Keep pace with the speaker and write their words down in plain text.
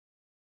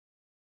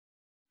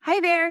Hi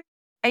there.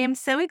 I am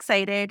so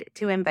excited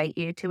to invite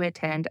you to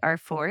attend our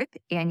fourth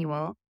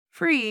annual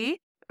free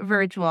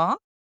virtual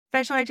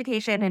special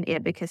education and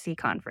advocacy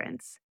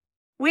conference.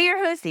 We are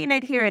hosting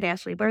it here at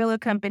Ashley Barlow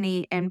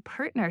Company in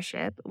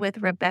partnership with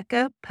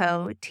Rebecca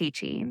Poe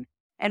Teaching.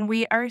 And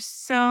we are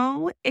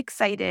so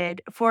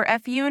excited for a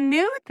few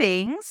new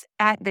things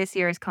at this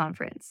year's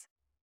conference.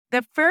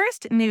 The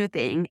first new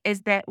thing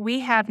is that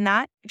we have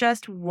not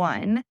just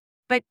one,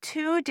 but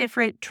two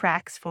different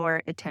tracks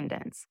for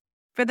attendance.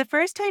 For the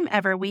first time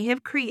ever, we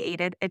have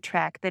created a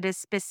track that is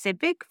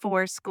specific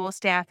for school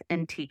staff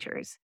and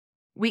teachers.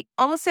 We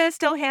also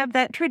still have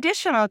that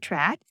traditional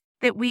track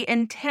that we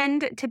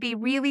intend to be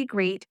really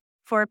great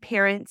for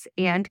parents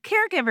and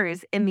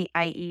caregivers in the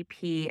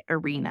IEP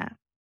arena.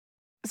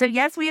 So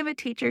yes, we have a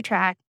teacher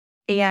track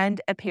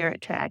and a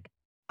parent track.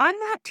 On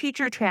that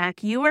teacher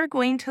track, you are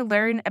going to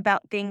learn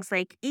about things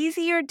like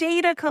easier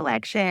data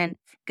collection,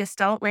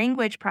 Gestalt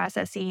language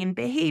processing,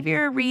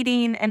 behavior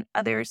reading, and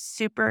other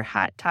super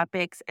hot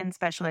topics in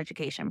special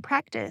education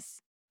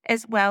practice,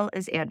 as well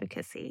as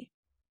advocacy.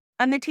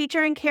 On the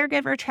teacher and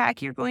caregiver track,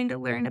 you're going to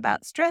learn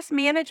about stress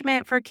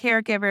management for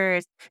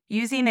caregivers,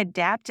 using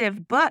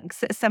adaptive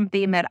books,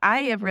 something that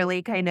I have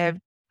really kind of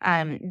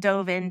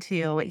dove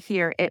into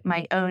here at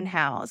my own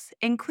house,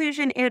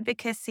 inclusion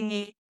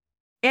advocacy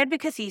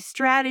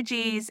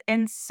strategies,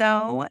 and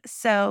so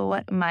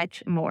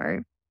much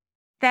more.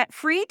 That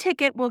free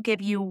ticket will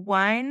give you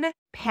one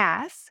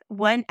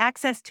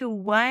access to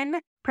one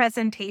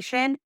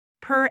presentation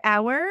per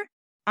hour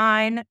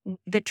on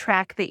the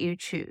track that you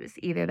choose,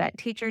 either that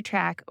teacher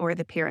track or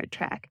the parent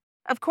track.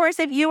 Of course,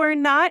 if you are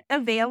not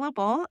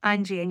available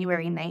on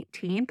January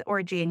 19th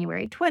or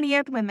January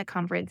 20th when the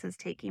conference is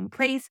taking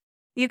place,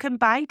 you can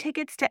buy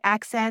tickets to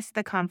access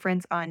the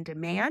conference on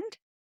demand.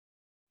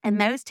 And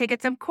those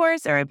tickets, of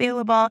course, are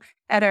available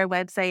at our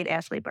website,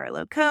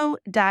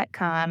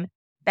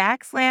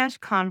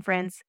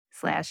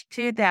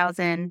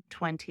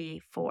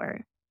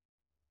 ashleybarlowco.com/conference/2024.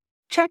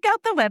 Check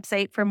out the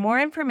website for more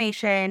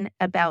information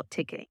about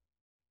ticketing.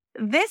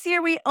 This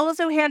year, we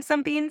also have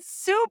something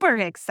super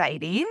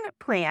exciting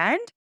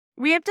planned.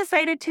 We have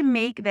decided to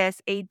make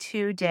this a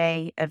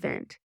 2-day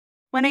event.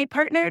 When I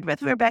partnered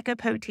with Rebecca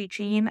Poe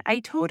Teaching, I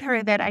told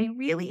her that I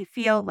really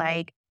feel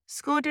like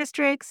school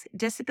districts,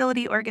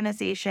 disability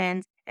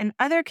organizations, and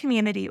other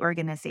community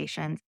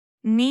organizations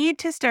need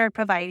to start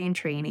providing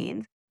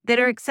trainings that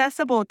are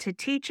accessible to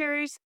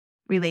teachers,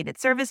 related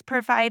service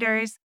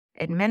providers,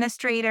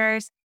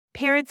 administrators,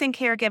 parents and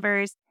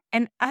caregivers,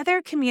 and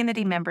other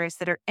community members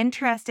that are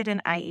interested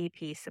in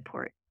IEP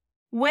support.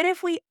 What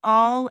if we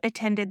all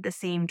attended the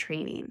same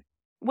training?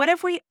 What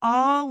if we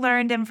all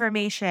learned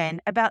information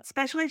about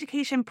special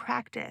education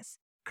practice,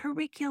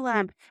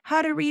 curriculum,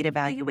 how to read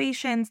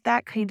evaluations,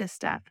 that kind of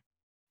stuff,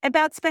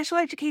 about special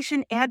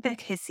education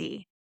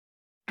advocacy,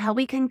 how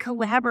we can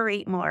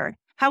collaborate more,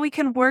 how we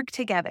can work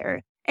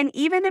together, and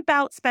even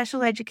about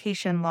special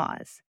education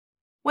laws?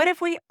 What if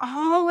we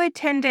all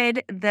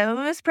attended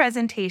those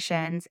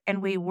presentations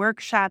and we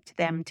workshopped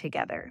them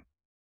together?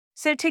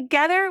 So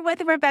together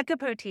with Rebecca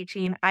Poe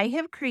Teaching, I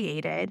have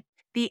created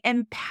the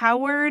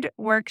Empowered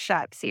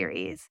Workshop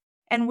Series,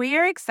 and we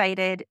are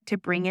excited to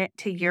bring it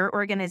to your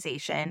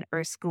organization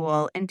or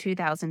school in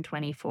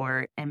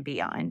 2024 and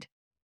beyond.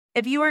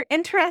 If you are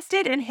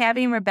interested in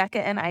having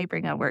Rebecca and I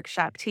bring a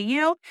workshop to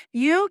you,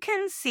 you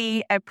can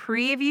see a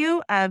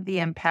preview of the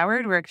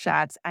Empowered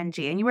Workshops on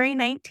January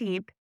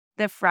 19th,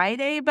 the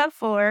Friday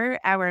before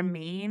our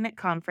main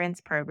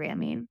conference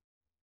programming.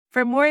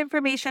 For more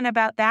information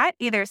about that,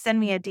 either send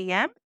me a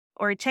DM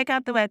or check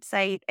out the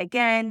website,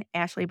 again,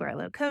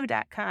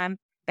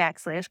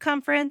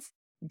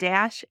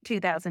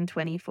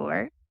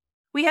 ashleybarlowco.com/conference-2024.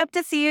 We hope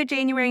to see you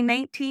January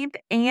 19th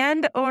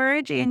and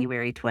or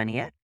January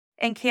 20th,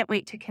 and can't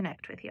wait to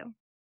connect with you.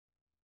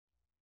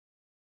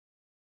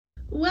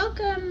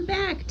 Welcome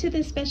back to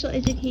the Special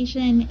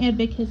Education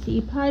Advocacy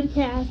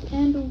Podcast,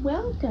 and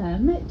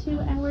welcome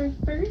to our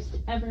first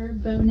ever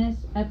bonus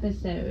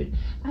episode.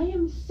 I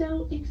am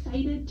so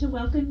excited to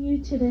welcome you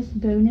to this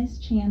bonus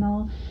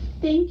channel.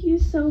 Thank you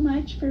so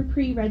much for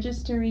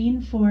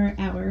pre-registering for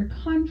our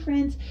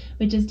conference,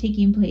 which is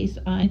taking place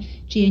on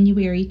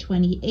January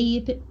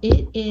 28th.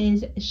 It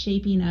is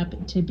shaping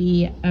up to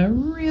be a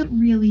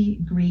really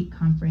great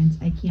conference.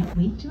 I can't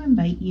wait to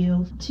invite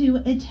you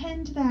to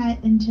attend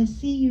that and to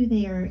see you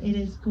there. It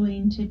is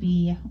going to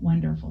be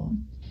wonderful.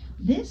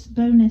 This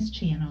bonus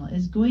channel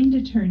is going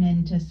to turn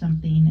into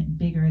something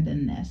bigger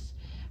than this.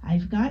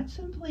 I've got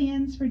some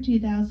plans for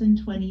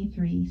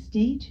 2023.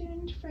 Stay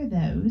tuned for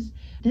those.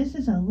 This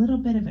is a little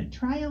bit of a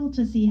trial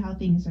to see how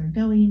things are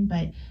going,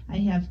 but I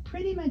have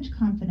pretty much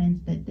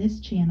confidence that this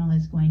channel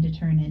is going to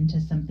turn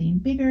into something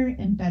bigger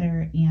and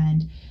better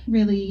and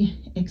really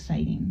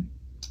exciting.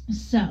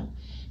 So,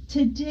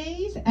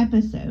 today's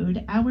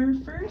episode, our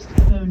first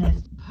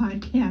bonus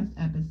podcast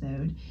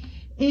episode,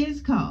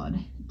 is called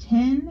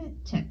 10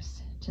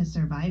 Tips to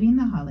Surviving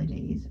the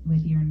Holidays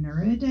with your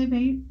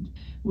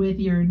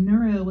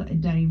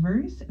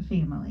neurodiverse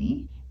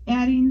family.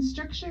 adding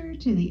structure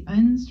to the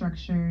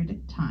unstructured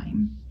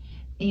time.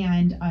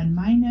 And on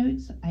my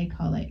notes, I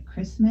call it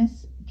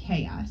Christmas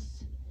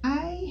chaos.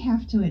 I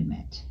have to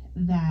admit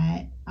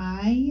that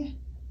I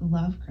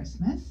love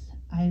Christmas.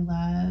 I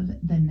love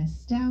the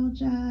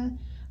nostalgia.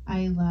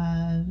 I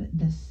love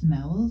the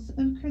smells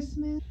of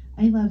Christmas.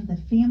 I love the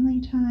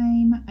family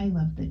time. I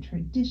love the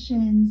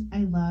traditions. I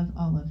love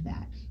all of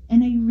that.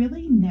 And I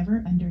really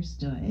never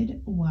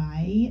understood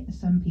why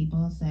some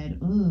people said,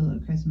 "Oh,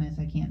 Christmas,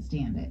 I can't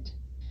stand it."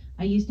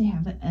 I used to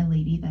have a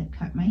lady that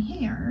cut my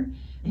hair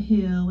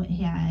who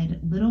had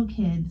little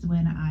kids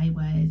when I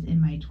was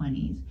in my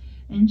 20s.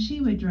 And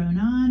she would drone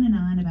on and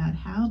on about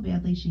how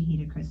badly she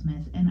hated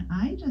Christmas. And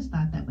I just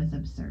thought that was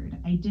absurd.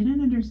 I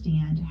didn't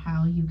understand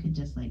how you could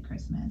dislike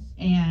Christmas.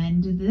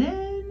 And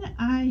then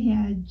I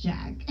had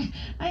Jack.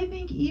 I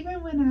think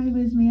even when I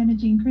was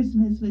managing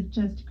Christmas with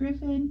just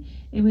Griffin,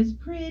 it was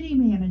pretty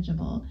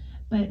manageable.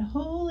 But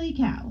holy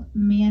cow,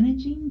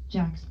 managing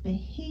Jack's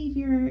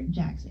behavior,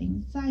 Jack's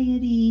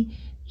anxiety,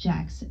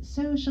 Jack's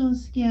social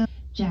skills,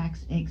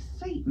 Jack's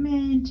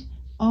excitement,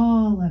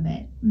 all of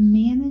it.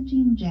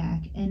 Managing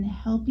Jack and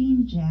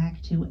helping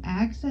Jack to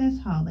access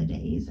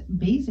holidays,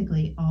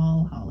 basically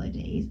all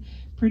holidays,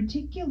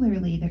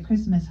 particularly the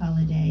Christmas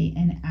holiday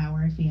in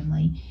our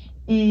family,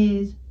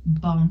 is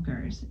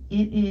bonkers.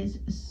 It is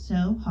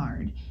so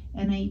hard.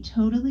 And I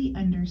totally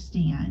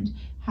understand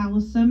how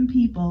some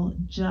people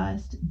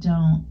just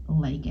don't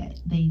like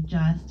it. They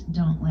just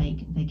don't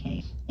like the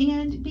cake.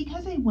 And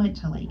because I want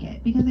to like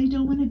it, because I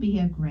don't want to be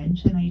a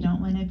Grinch and I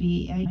don't want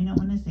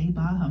to say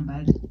bah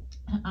humbug,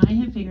 I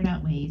have figured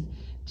out ways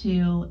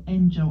to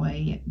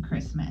enjoy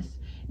Christmas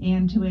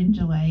and to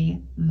enjoy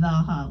the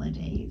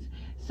holidays.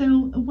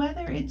 So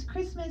whether it's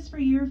Christmas for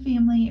your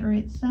family or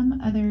it's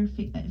some other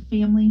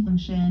family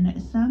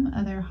function, some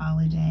other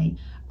holiday,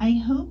 I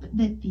hope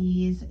that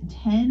these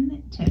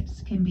 10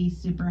 tips can be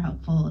super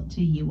helpful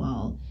to you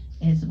all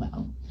as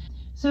well.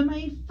 So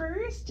my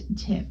first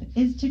tip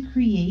is to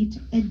create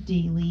a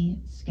daily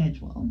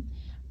schedule.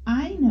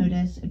 I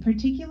notice,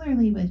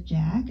 particularly with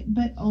Jack,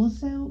 but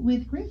also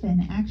with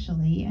Griffin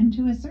actually, and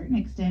to a certain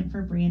extent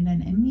for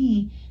Brandon and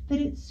me, that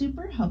it's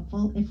super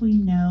helpful if we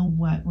know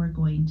what we're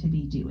going to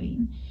be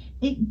doing.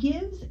 It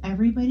gives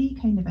everybody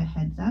kind of a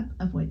heads up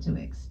of what to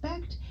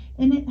expect,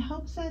 and it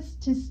helps us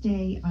to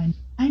stay on.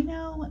 I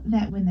know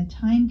that when the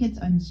time gets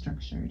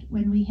unstructured,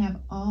 when we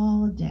have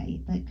all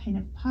day, the kind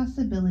of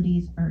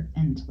possibilities are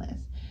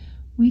endless.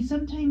 We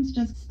sometimes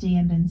just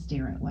stand and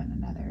stare at one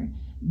another.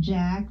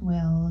 Jack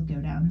will go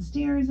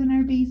downstairs in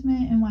our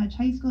basement and watch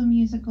High School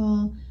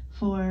Musical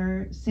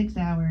for 6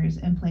 hours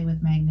and play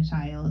with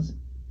Magnetiles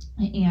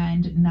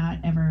and not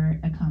ever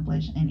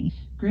accomplish any.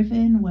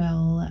 Griffin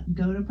will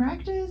go to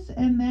practice,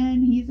 and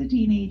then he's a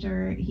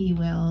teenager. He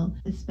will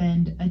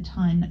spend a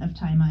ton of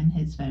time on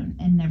his phone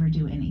and never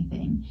do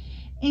anything.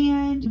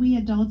 And we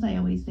adults, I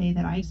always say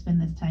that I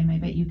spend this time, I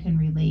bet you can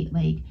relate,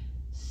 like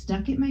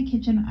stuck at my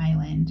kitchen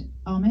island,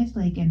 almost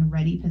like in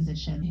ready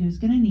position. Who's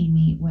going to need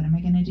me? What am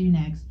I going to do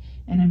next?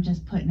 And I'm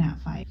just putting out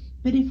fire.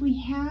 But if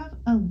we have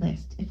a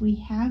list, if we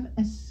have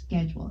a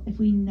schedule, if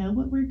we know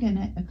what we're going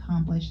to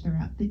accomplish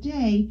throughout the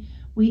day,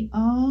 we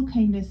all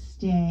kind of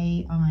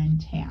stay on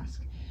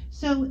task.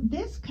 So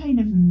this kind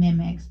of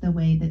mimics the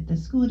way that the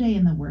school day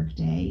and the work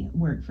day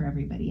work for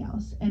everybody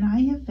else. And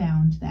I have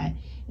found that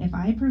if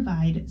I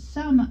provide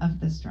some of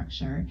the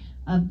structure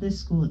of the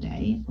school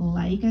day,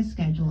 like a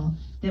schedule,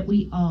 that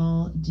we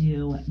all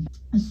do.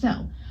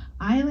 So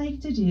I like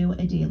to do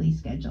a daily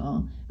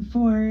schedule.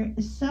 For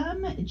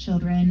some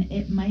children,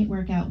 it might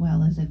work out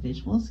well as a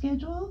visual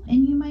schedule,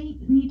 and you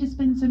might need to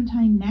spend some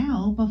time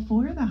now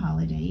before the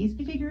holidays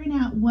figuring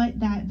out what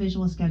that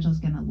visual schedule is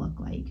going to look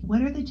like.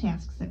 What are the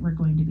tasks that we're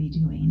going to be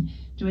doing?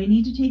 Do I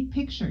need to take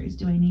pictures?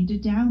 Do I need to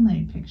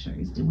download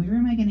pictures? Where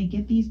am I going to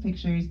get these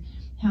pictures?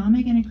 How am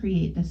I going to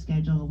create the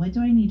schedule? What do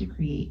I need to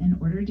create in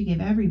order to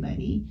give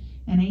everybody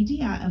an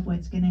idea of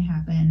what's going to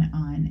happen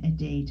on a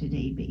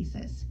day-to-day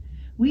basis?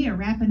 We are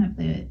wrapping up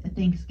the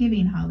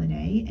Thanksgiving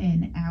holiday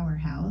in our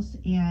house,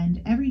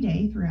 and every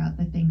day throughout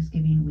the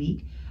Thanksgiving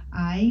week,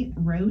 I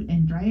wrote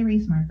in dry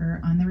erase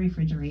marker on the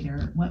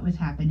refrigerator what was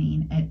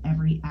happening at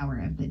every hour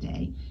of the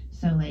day.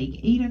 So like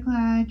 8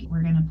 o'clock,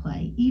 we're going to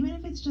play. Even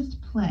if it's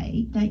just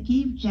play, that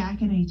gave Jack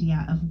an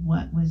idea of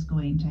what was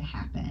going to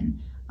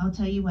happen. I'll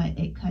tell you what,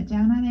 it cut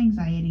down on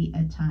anxiety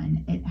a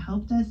ton. It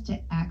helped us to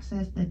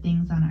access the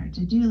things on our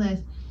to-do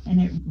list,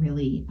 and it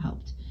really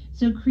helped.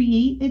 So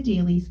create a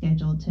daily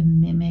schedule to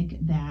mimic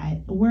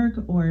that work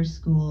or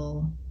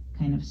school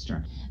kind of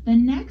structure. The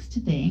next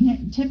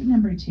thing, tip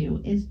number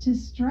 2, is to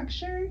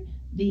structure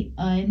the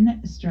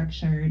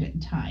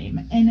unstructured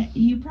time. And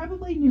you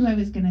probably knew I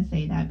was going to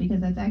say that because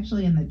that's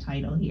actually in the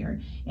title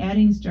here,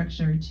 adding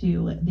structure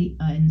to the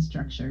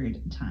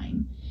unstructured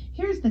time.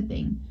 Here's the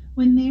thing.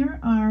 When there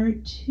are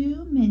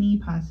too many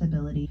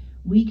possibilities,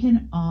 we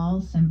can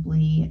all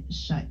simply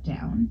shut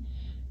down.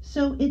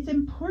 So it's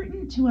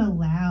important to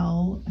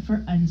allow for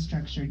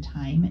unstructured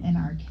time in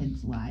our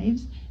kids'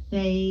 lives,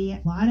 A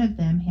lot of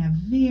them have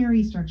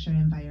very structured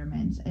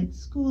environments. At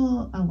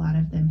school, a lot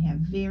of them have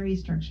very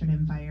structured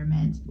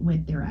environments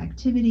with their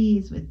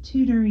activities, with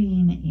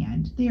tutoring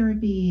and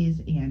therapies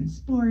and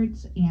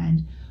sports,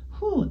 and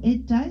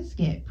it does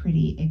get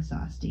pretty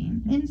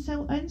exhausting. And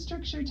so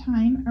unstructured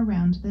time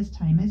around this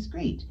time is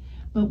great.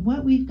 But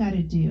what we've got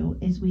to do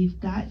is we've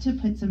got to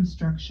put some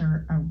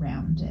structure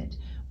around it.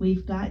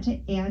 We've got to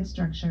add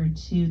structure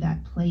to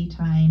that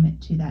playtime,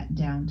 to that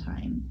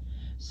downtime.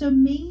 So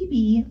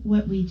maybe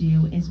what we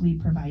do is we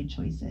provide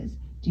choices.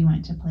 Do you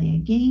want to play a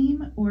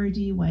game, or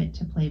do you want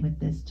to play with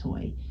this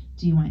toy?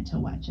 Do you want to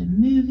watch a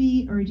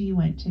movie, or do you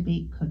want to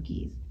bake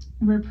cookies?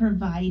 We're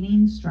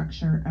providing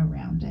structure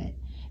around it.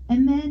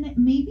 And then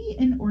maybe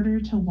in order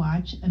to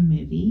watch a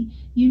movie,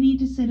 you need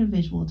to set a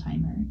visual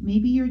timer.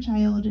 Maybe your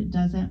child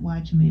doesn't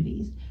watch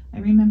movies. I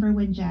remember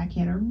when Jack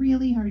had a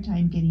really hard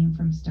time getting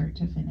from start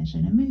to finish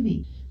in a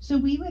movie. So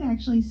we would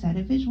actually set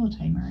a visual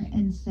timer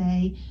and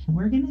say,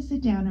 we're going to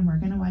sit down and we're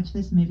going to watch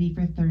this movie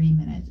for 30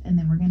 minutes and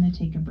then we're going to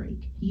take a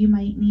break. You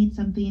might need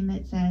something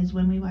that says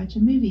when we watch a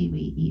movie,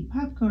 we eat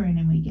popcorn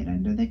and we get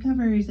under the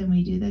covers and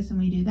we do this and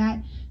we do that,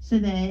 so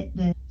that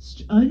the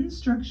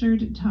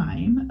unstructured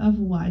time of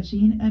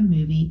watching a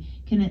movie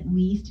can at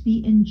least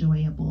be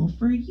enjoyable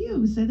for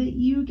you, so that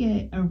you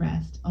get a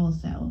rest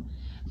also.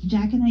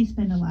 Jack and I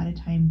spend a lot of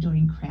time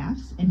doing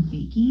crafts and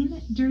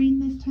baking during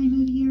this time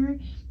of year,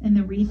 and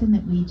the reason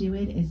that we do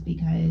it is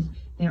because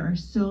there are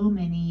so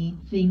many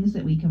things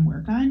that we can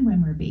work on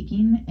when we're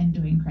baking and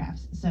doing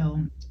crafts. So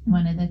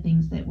one of the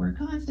things that we're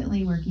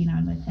constantly working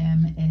on with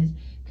him is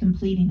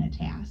completing a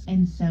task.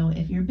 And so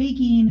if you're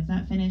baking, it's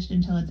not finished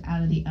until it's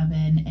out of the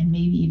oven and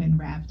maybe even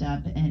wrapped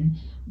up and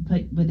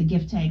put with a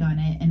gift tag on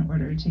it in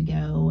order to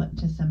go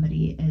to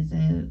somebody as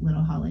a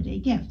little holiday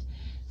gift.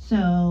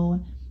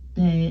 So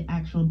the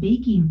actual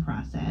baking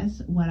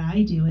process, what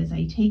I do is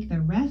I take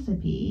the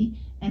recipe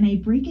and I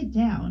break it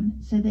down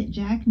so that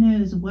Jack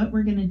knows what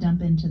we're going to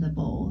dump into the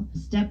bowl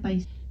step by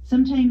step.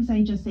 Sometimes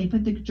I just say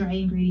put the dry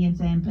ingredients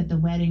in, put the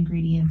wet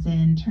ingredients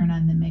in, turn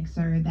on the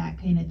mixer, that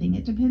kind of thing.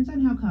 It depends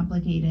on how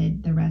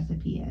complicated the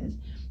recipe is.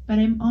 But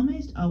I'm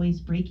almost always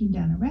breaking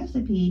down a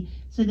recipe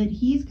so that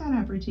he's got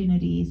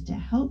opportunities to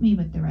help me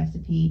with the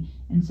recipe,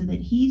 and so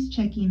that he's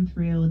checking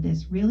through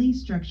this really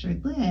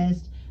structured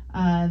list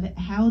of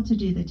how to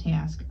do the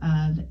task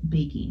of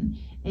baking.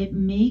 It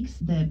makes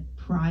the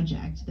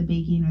project, the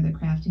baking or the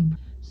crafting,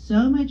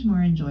 so much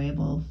more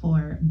enjoyable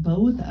for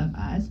both of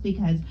us,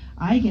 because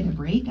I get a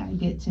break. I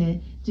get to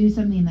do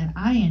something that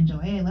I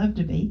enjoy. I love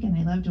to bake and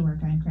I love to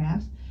work on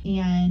crafts.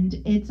 And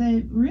it's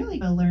really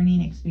a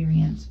learning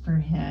experience for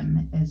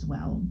him as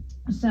well.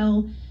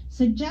 So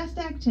suggest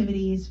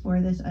activities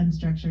for this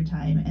unstructured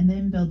time and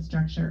then build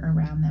structure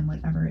around them,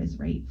 whatever is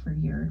right for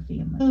your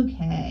family.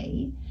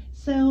 Okay,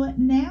 so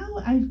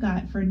now I've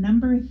got for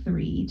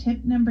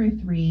tip number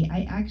 3,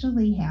 I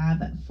actually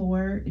have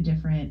 4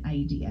 different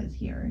ideas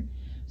here.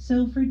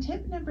 So for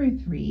tip number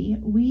 3,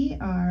 we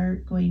are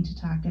going to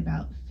talk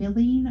about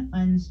filling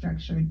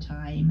unstructured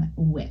time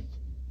with,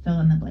 fill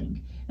in the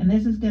blank. And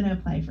this is going to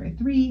apply for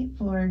 3,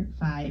 4,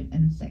 5,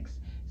 and 6.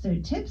 So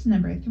tips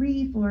number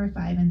 3, 4,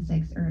 5, and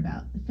 6 are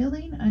about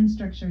filling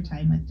unstructured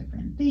time with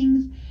different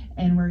things.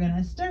 And we're going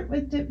to start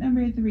with tip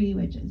number 3,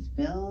 which is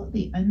fill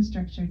the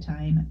unstructured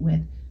time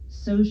with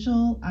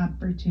social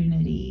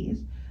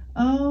opportunities.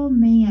 Oh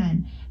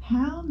man,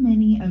 how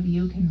many of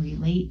you can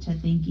relate to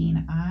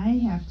thinking, I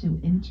have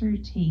to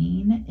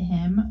entertain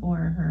him or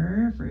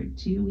her for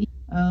 2 weeks?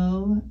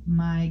 Oh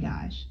my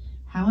gosh.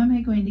 How am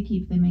I going to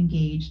keep them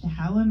engaged?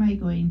 How am I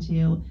going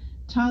to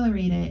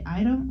tolerate it?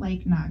 I don't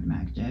like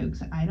knock-knock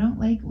jokes. I don't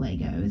like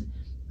Legos.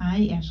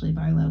 I, Ashley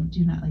Barlow,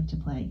 do not like to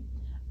play.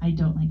 I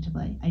don't like to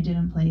play. I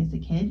didn't play as a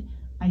kid.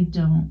 I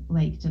don't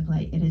like to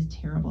play. It is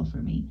terrible for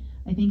me.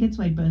 I think it's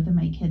why both of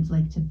my kids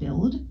like to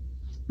build,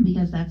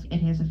 because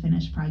it has a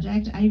finished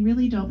project. I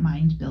really don't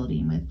mind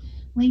building with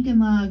Lincoln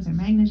Logs or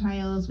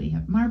Magnetiles. We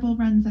have marble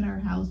runs at our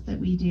house that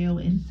we do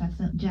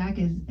incessant. Jack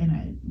is in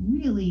a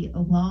really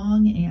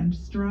long and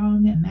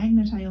strong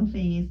Magnetile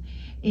phase,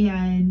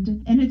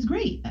 and it's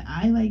great.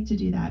 I like to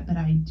do that, but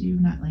I do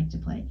not like to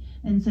play.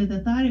 And so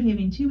the thought of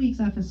having 2 weeks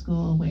off of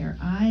school where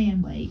I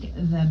am like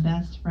the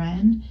best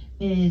friend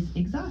is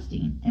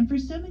exhausting. And for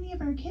so many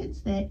of our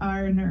kids that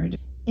are nerds,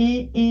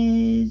 it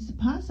is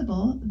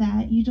possible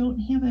that you don't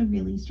have a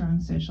really strong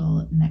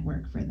social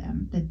network for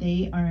them, that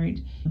they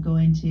aren't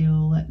going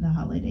to the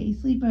holiday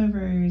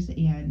sleepovers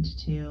and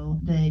to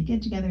the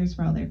get-togethers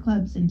for all their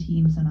clubs and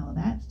teams and all of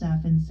that stuff.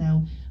 And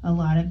so a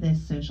lot of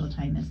this social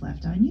time is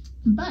left on you.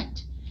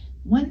 But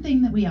one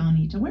thing that we all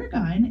need to work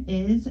on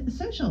is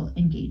social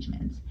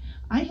engagements.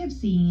 I have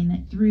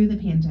seen through the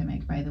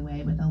pandemic, by the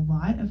way, with a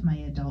lot of my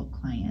adult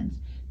clients,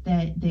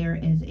 that there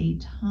is a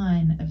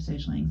ton of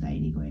social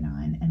anxiety going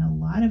on, and a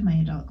lot of my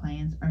adult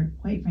clients are,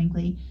 quite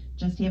frankly,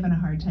 just having a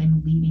hard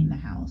time leaving the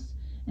house.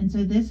 And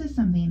so this is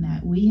something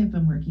that we have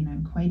been working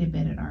on quite a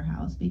bit at our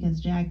house, because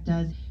Jack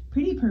does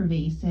pretty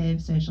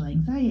pervasive social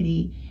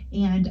anxiety,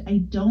 and I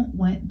don't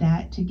want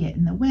that to get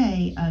in the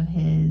way of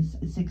his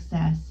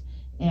success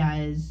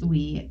as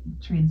we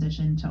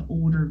transition to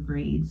older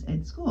grades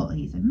at school.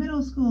 He's in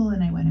middle school,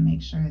 and I want to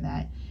make sure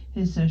that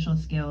his social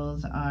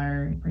skills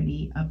are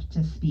pretty up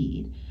to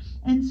speed.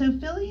 And so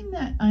filling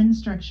the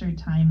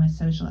unstructured time with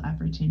social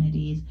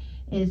opportunities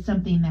is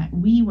something that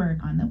we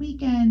work on the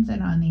weekends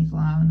and on these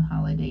long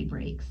holiday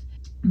breaks.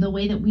 The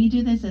way that we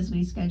do this is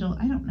we schedule,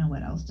 I don't know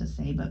what else to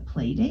say, but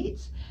play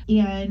dates.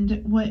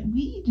 And what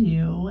we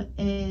do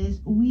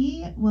is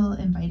we will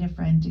invite a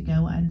friend to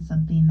go on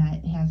something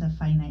that has a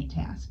finite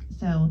task.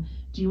 So,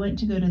 do you want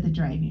to go to the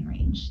driving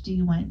range? Do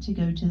you want to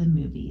go to the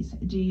movies?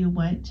 Do you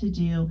want to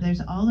do,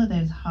 there's all of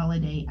those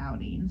holiday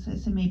outings.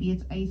 So maybe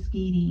it's ice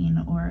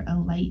skating or a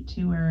light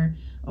tour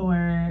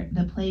or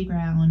the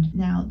playground.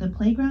 Now, the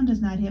playground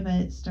does not have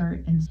a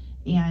start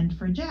and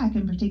for Jack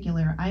in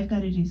particular, I've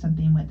got to do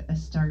something with a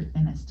start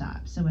and a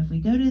stop. So if we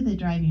go to the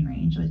driving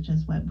range, which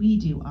is what we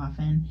do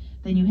often,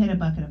 then you hit a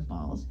bucket of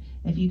balls.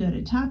 If you go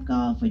to Top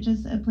Golf, which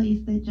is a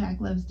place that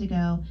Jack loves to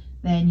go,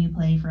 then you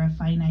play for a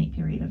finite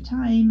period of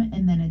time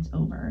and then it's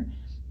over.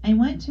 I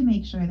want to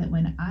make sure that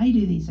when I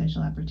do these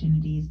social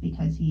opportunities,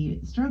 because he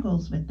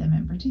struggles with them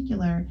in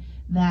particular,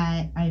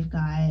 that I've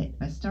got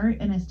a start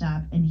and a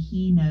stop and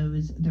he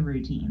knows the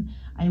routine.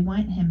 I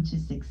want him to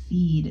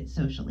succeed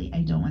socially.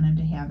 I don't want him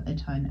to have a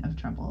ton of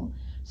trouble.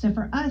 So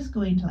for us,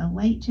 going to a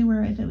light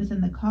tour, if it was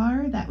in the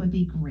car, that would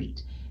be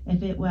great.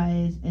 If it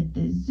was at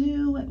the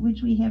zoo,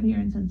 which we have here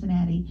in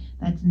Cincinnati,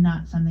 that's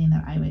not something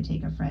that I would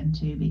take a friend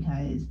to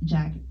because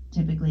Jack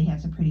typically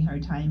has a pretty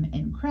hard time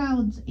in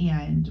crowds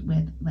and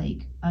with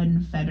like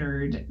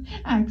unfettered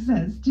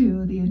access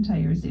to the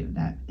entire zoo.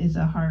 That is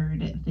a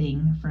hard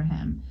thing for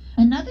him.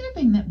 Another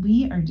thing that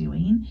we are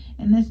doing,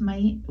 and this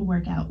might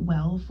work out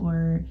well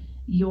for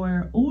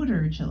your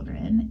older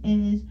children,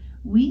 is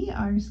we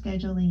are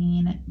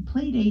scheduling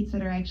play dates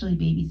that are actually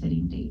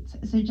babysitting dates.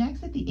 So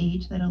Jack's at the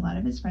age that a lot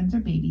of his friends are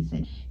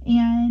babysitting,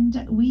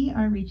 and we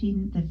are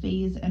reaching the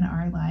phase in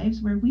our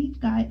lives where we've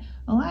got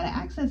a lot of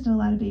access to a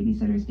lot of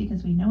babysitters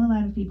because we know a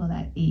lot of people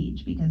that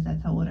age because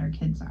that's how old our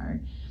kids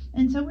are.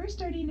 And so we're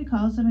starting to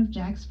call some of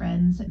Jack's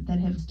friends that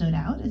have stood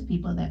out as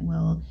people that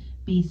will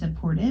be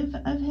supportive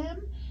of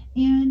him.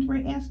 And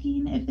we're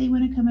asking if they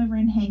want to come over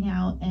and hang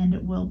out,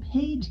 and we'll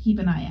pay to keep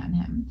an eye on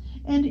him.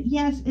 And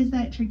yes, is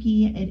that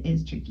tricky? It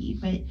is tricky,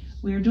 but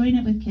we're doing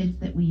it with kids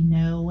that we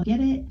know get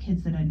it,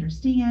 kids that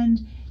understand,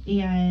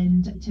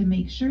 and to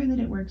make sure that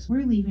it works,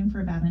 we're leaving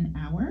for about an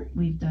hour.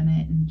 We've done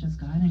it and just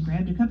gone and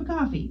grabbed a cup of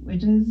coffee,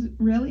 which is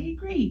really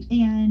great.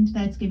 And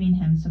that's giving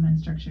him some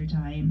unstructured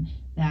time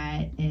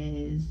that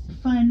is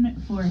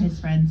fun for his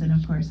friends. And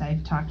of course,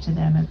 I've talked to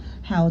them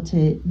how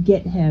to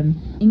get him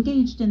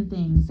engaged in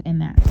things and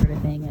that sort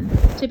of thing. And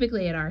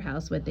typically at our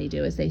house, what they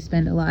do is they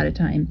spend a lot of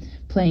time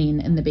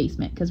playing in the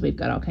basement because we've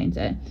got all kinds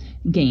of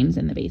games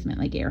in the basement,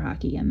 like air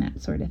hockey and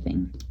that sort of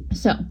thing.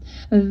 So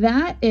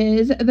that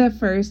is the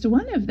first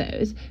one of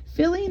those,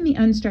 filling the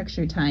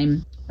unstructured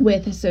time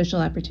with social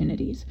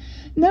opportunities.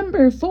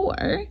 Number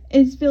 4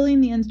 is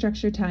filling the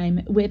unstructured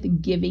time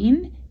with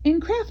giving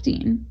and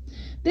crafting.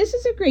 This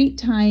is a great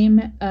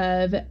time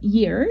of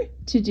year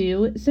to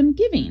do some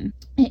giving.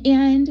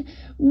 And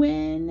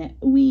when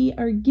we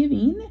are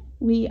giving,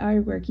 we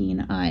are working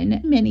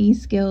on many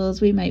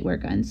skills. We might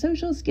work on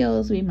social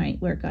skills. We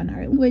might work on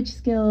our language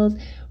skills.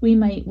 We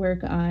might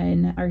work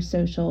on our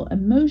social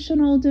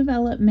emotional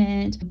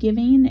development.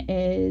 Giving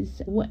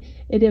is what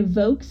it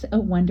evokes a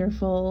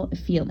wonderful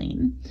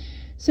feeling.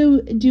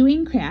 So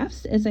doing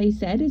crafts, as I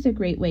said, is a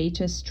great way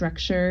to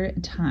structure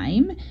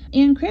time.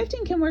 And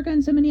crafting can work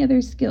on so many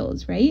other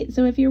skills, right?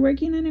 So if you're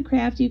working on a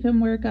craft, you can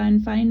work on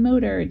fine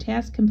motor,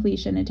 task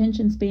completion,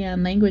 attention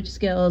span, language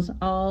skills,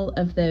 all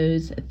of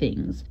those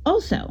things.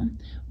 Also,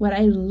 what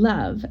I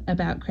love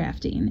about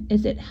crafting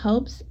is it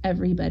helps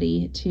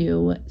everybody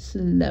to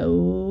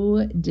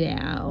slow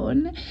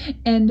down.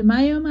 And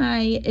my oh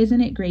my,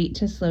 isn't it great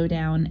to slow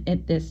down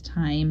at this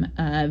time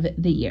of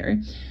the year?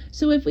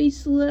 So if we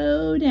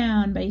slow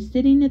down by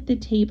sitting at the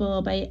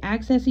table, by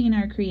accessing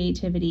our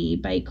creativity,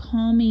 by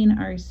calming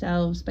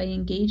ourselves, by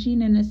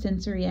engaging in a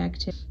sensory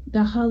activity,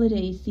 the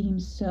holidays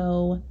seem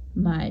so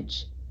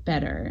much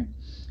better.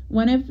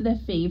 One of the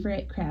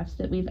favorite crafts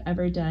that we've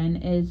ever done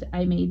is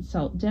I made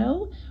salt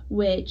dough,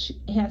 which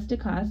has to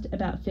cost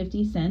about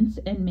 50 cents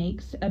and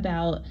makes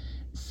about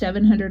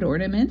 700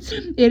 ornaments.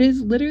 It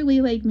is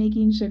literally like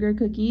making sugar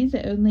cookies,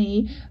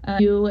 only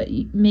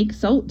you make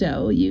salt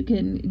dough. You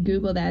can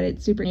Google that.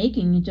 It's super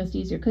making. You just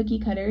use your cookie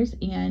cutters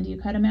and you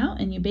cut them out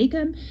and you bake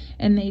them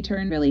and they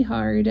turn really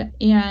hard.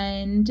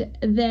 And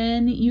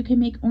then you can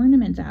make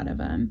ornaments out of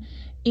them.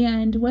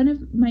 And one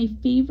of my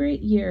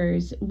favorite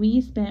years,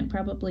 we spent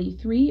probably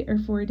 3 or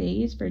 4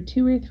 days for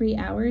 2 or 3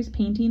 hours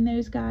painting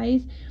those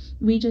guys.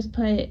 We just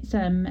put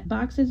some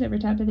boxes over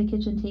top of the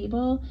kitchen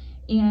table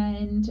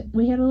and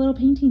we had a little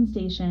painting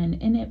station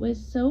and it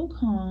was so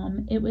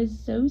calm. It was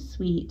so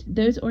sweet.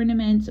 Those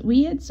ornaments,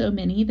 we had so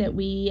many that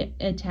we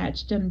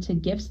attached them to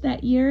gifts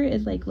that year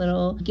as like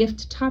little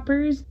gift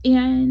toppers.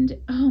 And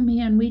oh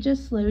man, we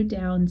just slowed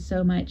down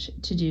so much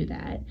to do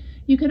that.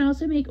 You can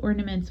also make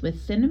ornaments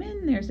with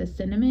cinnamon. There's a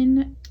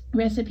cinnamon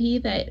recipe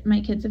that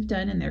my kids have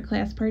done in their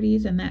class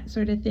parties and that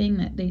sort of thing,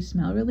 that they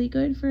smell really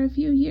good for a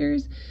few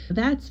years.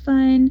 That's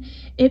fun.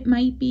 It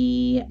might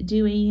be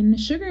doing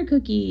sugar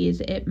cookies.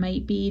 It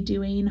might be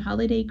doing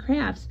holiday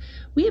crafts.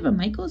 We have a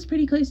Michael's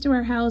pretty close to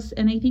our house,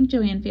 and I think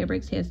Joann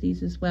Fabrics has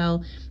these as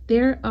well.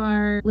 There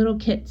are little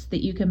kits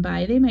that you can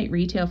buy. They might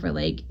retail for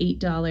like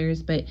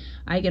 $8, but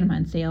I get them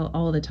on sale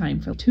all the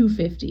time for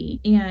 $2.50.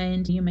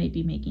 And you might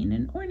be making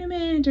an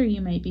ornament, or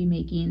you might be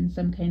making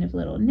some kind of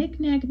little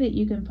knickknack that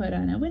you can put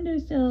on a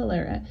windowsill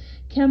or a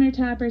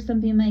countertop or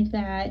something like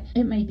that.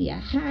 It might be a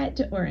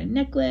hat or a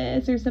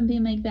necklace or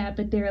something like that,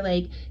 but they're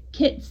like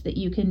kits that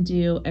you can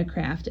do a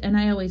craft. And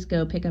I always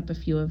go pick up a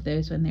few of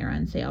those when they're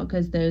on sale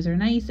because those are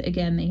nice.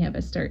 Again, they have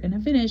a start and a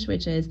finish,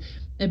 which is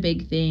a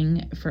big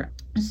thing for.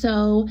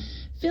 So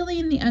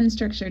filling the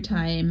unstructured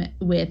time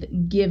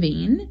with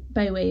giving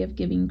by way of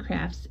giving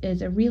crafts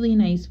is a really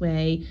nice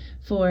way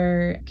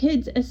for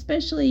kids,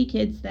 especially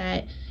kids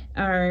that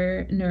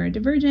are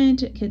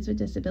neurodivergent, kids with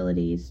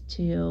disabilities,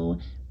 to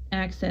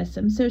access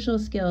some social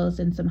skills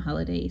and some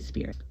holiday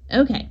spirit.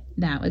 Okay,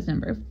 that was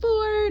number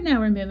 4. Now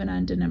we're moving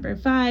on to number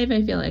 5.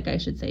 I feel like I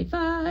should say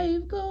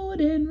 5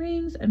 golden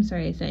rings. I'm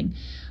sorry I sang.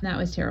 That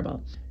was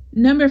terrible.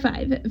 Number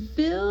 5,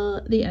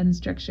 fill the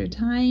unstructured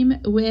time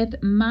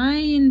with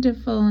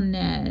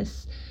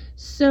mindfulness.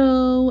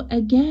 So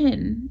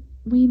again,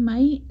 we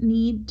might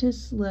need to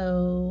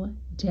slow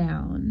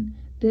down.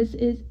 This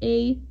is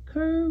a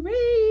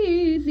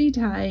crazy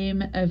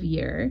time of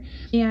year,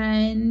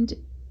 and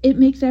it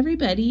makes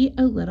everybody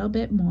a little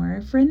bit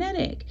more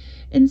frenetic.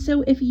 And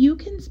so if you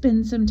can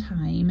spend some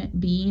time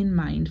being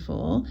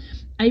mindful,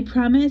 I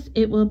promise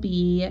it will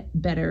be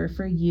better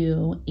for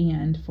you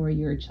and for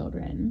your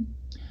children.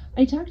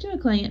 I talked to a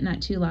client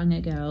not too long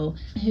ago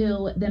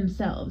who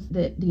themselves,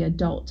 the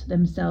adult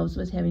themselves,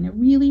 was having a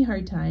really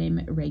hard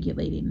time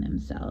regulating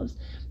themselves.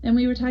 And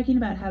we were talking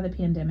about how the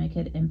pandemic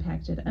had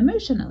impacted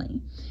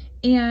emotionally.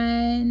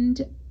 And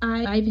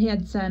I've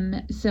had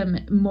some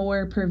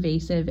more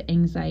pervasive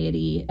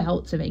anxiety,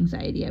 bouts of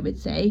anxiety, I would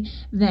say,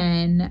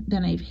 than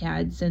I've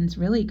had since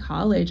really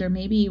college, or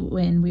maybe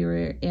when we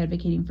were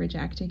advocating for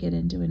Jack to get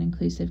into an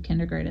inclusive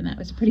kindergarten. That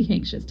was a pretty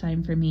anxious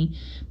time for me.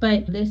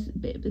 But this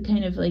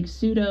kind of like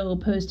pseudo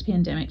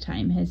post-pandemic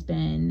time has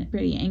been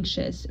pretty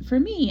anxious for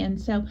me. And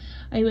so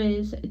I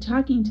was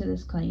talking to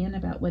this client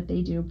about what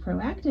they do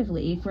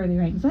proactively for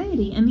their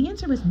anxiety, and the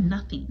answer was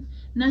nothing.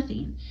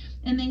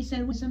 And they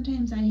said, well,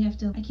 sometimes I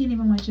can't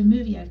even watch a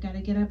movie. I've got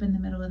to get up in the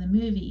middle of the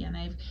movie, and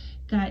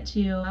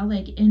I'll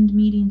like end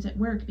meetings at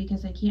work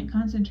because I can't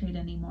concentrate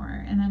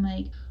anymore. And I'm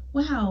like,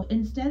 wow,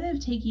 instead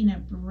of taking a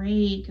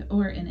break,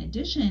 or in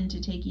addition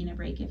to taking a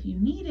break if you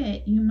need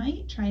it, you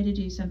might try to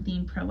do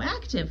something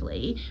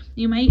proactively.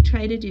 You might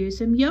try to do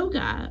some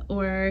yoga,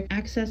 or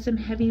access some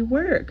heavy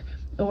work,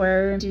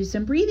 or do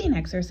some breathing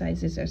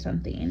exercises or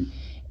something.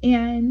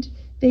 And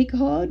they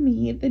called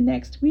me the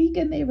next week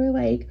and they were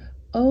like,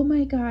 oh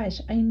my gosh,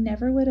 I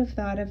never would have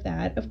thought of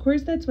that. Of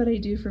course, that's what I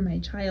do for my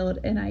child,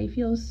 and I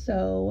feel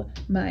so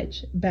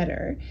much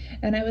better.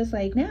 And I was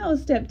like, now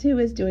step 2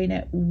 is doing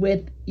it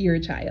with your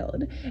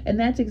child. And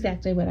that's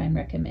exactly what I'm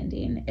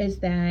recommending,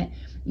 is that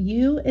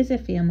you as a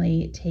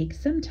family take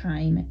some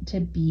time to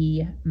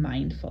be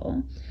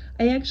mindful.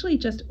 I actually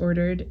just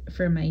ordered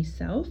for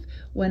myself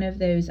one of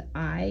those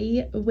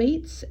eye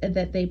weights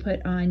that they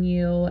put on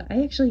you.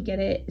 I actually get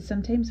it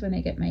sometimes when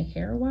I get my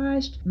hair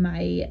washed.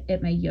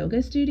 At my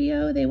yoga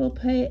studio, they will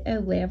put a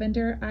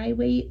lavender eye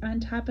weight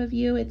on top of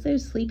you. It's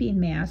those sleeping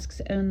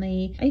masks,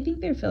 only I think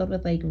they're filled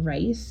with like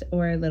rice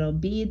or little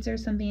beads or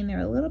something.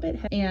 They're a little bit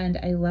heavy, and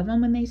I love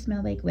them when they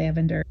smell like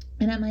lavender.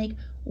 And I'm like,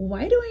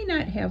 why do I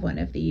not have one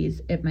of these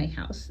at my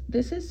house?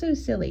 This is so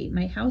silly.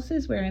 My house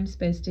is where I'm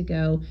supposed to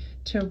go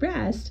to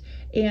rest,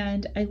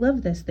 and I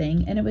love this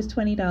thing, and it was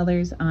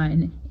 $20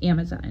 on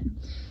Amazon.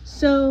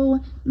 So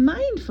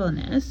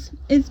mindfulness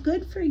is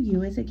good for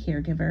you as a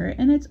caregiver,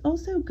 and it's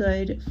also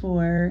good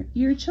for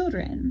your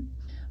children.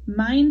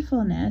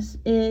 Mindfulness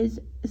is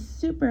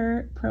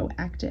super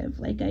proactive,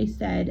 like I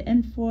said,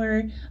 and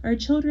for our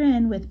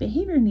children with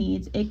behavior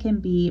needs, it can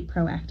be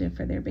proactive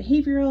for their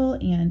behavioral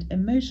and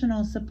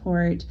emotional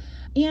support,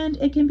 and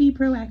it can be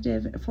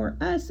proactive for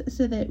us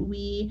so that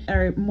we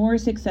are more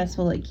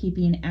successful at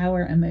keeping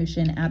our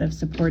emotion out of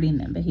supporting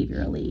them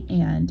behaviorally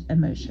and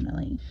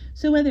emotionally.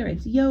 So whether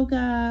it's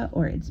yoga,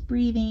 or it's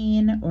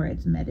breathing, or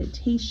it's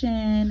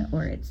meditation,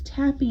 or it's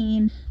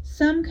tapping,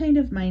 some kind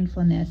of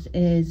mindfulness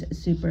is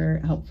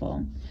super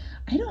helpful.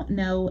 I don't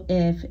know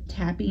if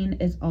tapping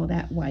is all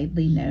that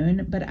widely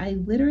known, but I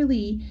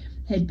literally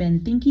had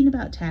been thinking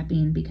about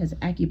tapping because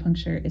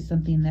acupuncture is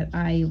something that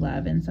I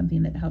love and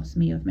something that helps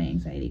me with my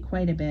anxiety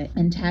quite a bit.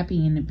 And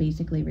tapping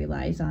basically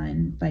relies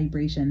on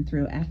vibration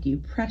through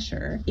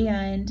acupressure.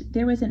 And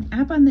there was an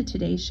app on the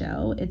Today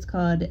Show. It's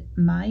called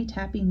My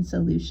Tapping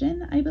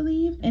Solution, I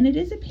believe. And it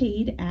is a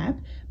paid app,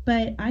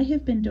 but I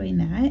have been doing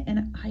that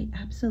and I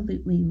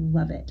absolutely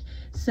love it.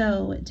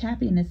 So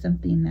tapping is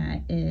something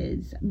that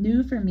is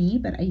new for me,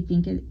 but I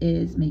think it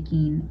is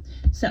making.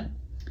 So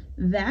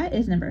that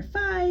is number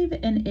 5,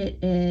 and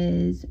it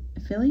is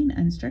filling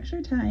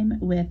unstructured time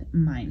with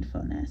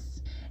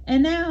mindfulness.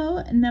 And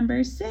now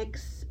number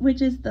 6,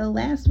 which is the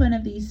last one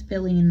of these,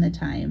 filling the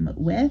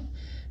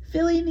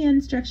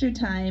unstructured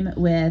time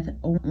with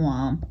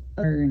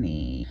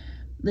learning.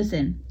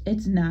 Listen,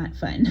 it's not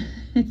fun.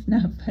 It's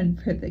not fun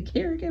for the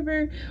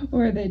caregiver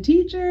or the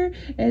teacher.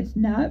 It's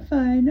not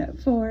fun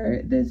for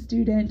the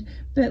student,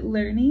 but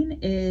learning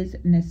is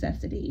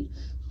necessity.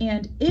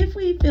 And if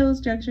we fill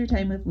structured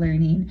time with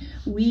learning,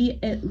 we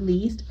at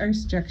least are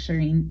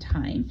structuring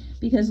time,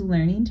 because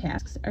learning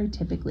tasks are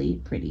typically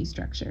pretty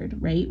structured,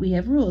 right? We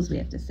have rules. We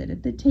have to sit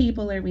at the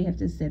table, or we have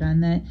to sit on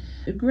the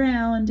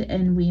ground,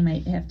 and we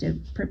might have to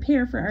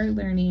prepare for our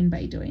learning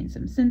by doing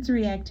some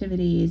sensory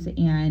activities,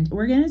 and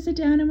we're going to sit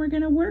down and we're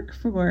going to work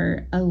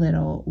for a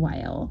little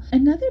while.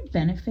 Another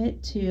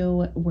benefit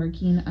to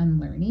working on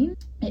learning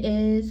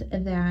is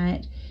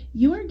that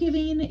you are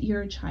giving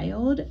your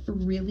child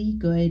really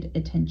good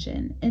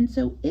attention. And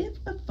so if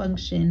a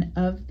function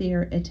of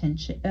their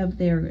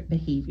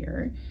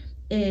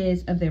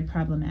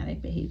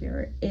problematic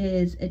behavior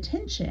is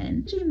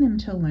attention, teaching them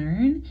to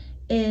learn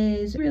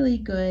is really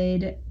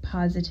good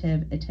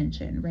positive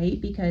attention, right?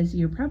 Because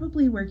you're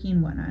probably working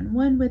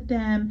one-on-one with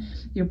them.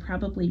 You're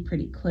probably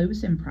pretty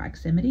close in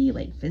proximity,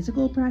 like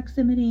physical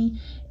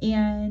proximity,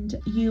 and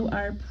you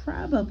are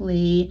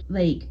probably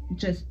like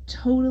just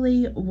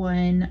totally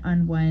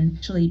one-on-one,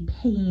 actually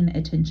paying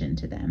attention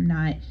to them,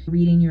 not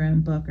reading your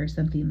own book or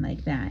something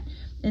like that.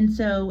 And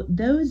so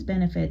those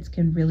benefits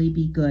can really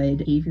be good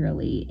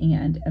behaviorally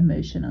and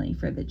emotionally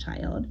for the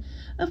child.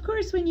 Of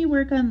course, when you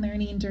work on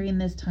learning during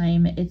this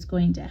time, it's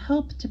going to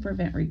help to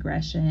prevent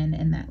regression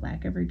and that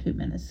lack of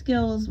recoupment of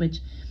skills, which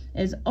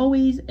is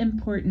always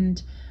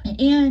important.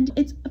 And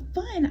it's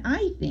fun.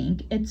 I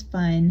think it's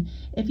fun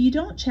if you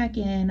don't check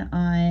in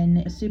on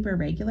a super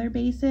regular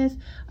basis.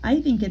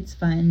 I think it's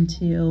fun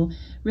to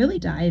really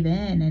dive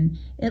in and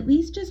at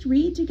least just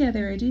read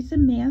together, or do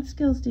some math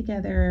skills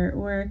together,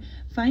 or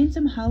find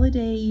some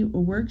holiday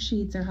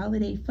worksheets or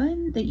holiday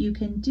fun that you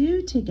can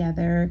do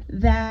together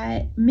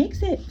that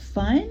makes it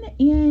fun,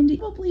 and you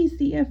probably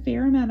see a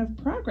fair amount of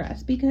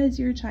progress because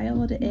your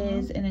child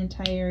is an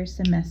entire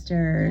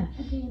semester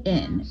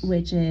in,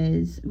 which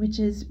is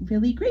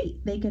really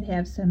great. They could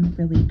have some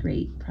really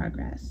great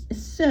progress.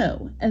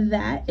 So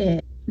that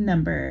is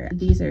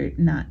these are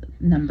not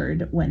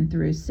numbered 1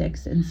 through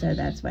 6, and so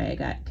that's why I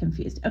got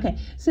confused. Okay,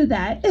 so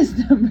that is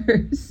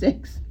number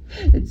 6.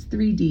 It's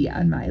 3D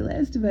on my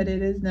list, but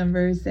it is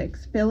number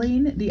 6,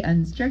 filling the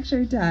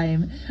unstructured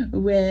time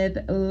with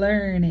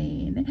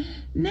learning.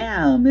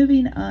 Now,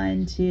 moving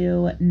on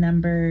to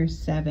number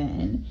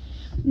 7.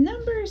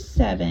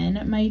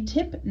 My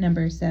tip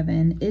number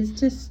 7 is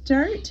to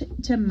start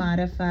and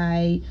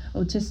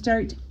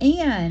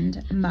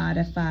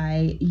modify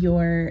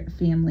your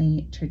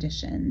family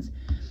traditions.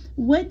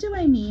 What do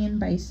I mean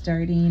by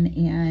starting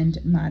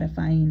and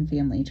modifying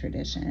family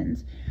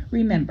traditions?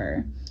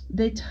 Remember,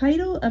 the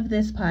title of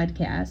this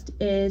podcast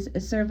is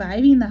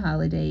Surviving the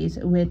Holidays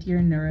with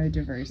Your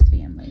Neurodiverse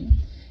Family.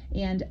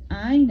 And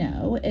I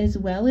know, as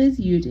well as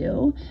you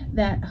do,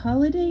 that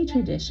holiday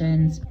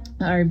traditions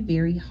are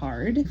very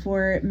hard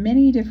for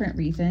many different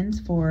reasons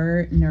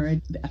for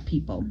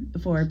people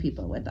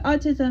with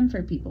autism,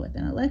 for people with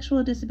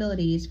intellectual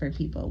disabilities, for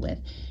people with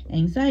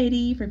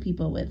anxiety, for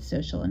people with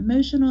social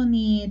emotional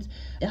needs.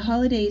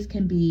 Holidays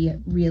can be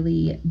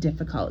really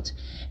difficult.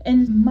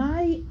 And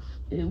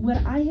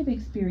what I have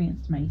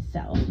experienced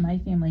myself, my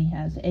family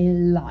has a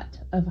lot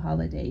of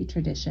holiday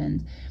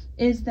traditions,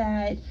 is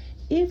that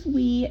if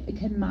we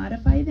can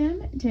modify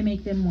them to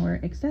make them more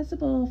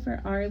accessible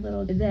for our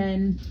little,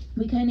 then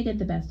we kind of get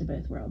the best of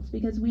both worlds,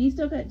 because we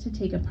still get to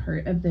take a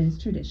part of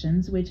those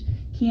traditions, which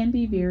can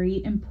be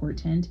very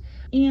important,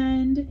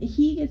 and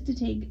he gets to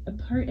take a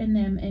part in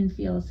them and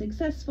feel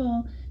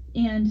successful.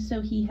 And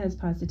so he has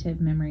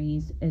positive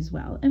memories as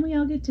well. And we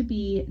all get to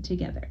be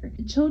together.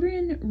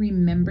 Children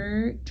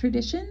remember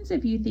traditions.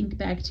 If you think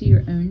back to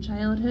your own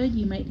childhood,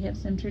 you might have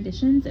some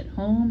traditions at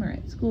home or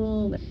at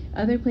school, or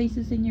other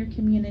places in your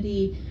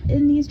community.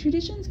 And these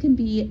traditions can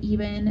be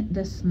even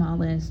the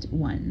smallest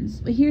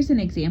ones. But here's an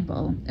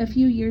example. A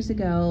few years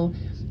ago,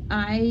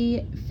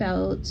 I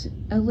felt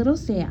a little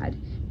sad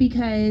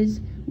because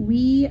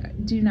we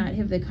do not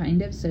have the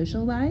kind of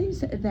social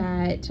lives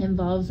that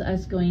involves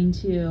us going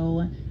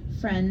to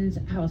friends'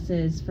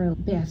 houses for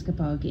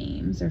basketball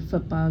games or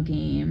football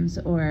games,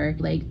 or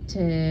like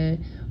to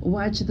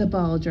watch the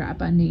ball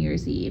drop on New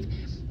Year's Eve.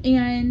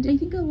 And I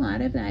think a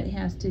lot of that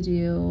has to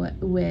do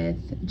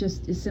with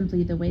just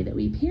simply the way that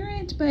we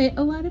parent, but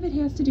a lot of it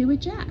has to do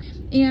with Jack.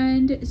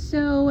 And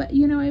so,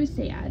 I was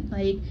sad.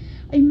 Like,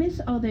 I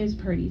miss all those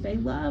parties. I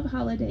love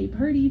holiday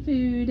party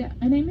food,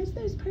 and I miss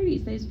those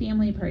parties, those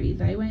family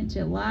parties. I went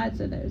to lots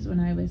of those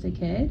when I was a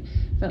kid.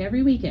 But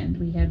every weekend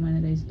we had one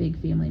of those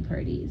big family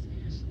parties.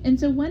 And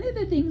so one of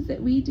the things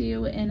that we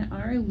do in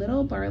our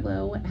little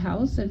Barlow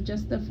house of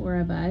just the 4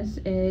 of us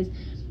is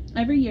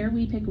every year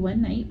we pick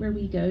one night where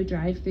we go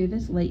drive through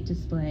this light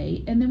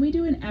display, and then we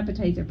do an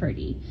appetizer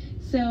party.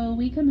 So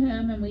we come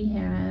home and we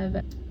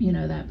have,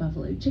 that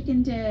buffalo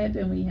chicken dip,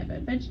 and we have a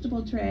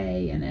vegetable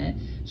tray and a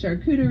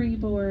charcuterie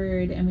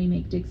board, and we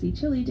make Dixie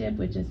chili dip,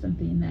 which is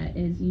something that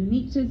is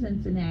unique to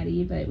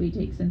Cincinnati, but we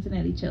take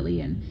Cincinnati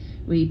chili and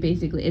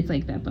it's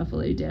like that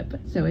buffalo dip.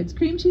 So it's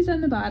cream cheese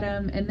on the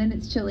bottom, and then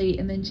it's chili,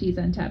 and then cheese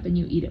on top, and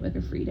you eat it with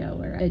a Frito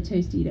or a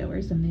Tostito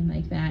or something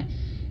like that.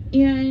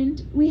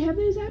 And we have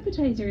those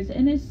appetizers,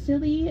 and as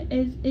silly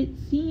as it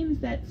seems,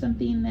 that's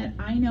something that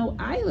I know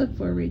I look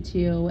forward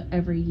to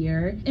every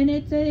year. And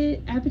it's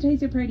an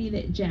appetizer party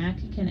that Jack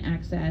can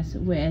access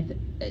with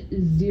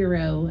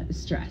zero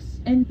stress.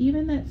 And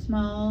even that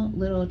small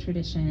little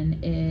tradition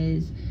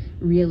is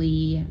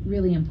really,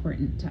 really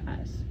important to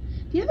us.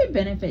 The other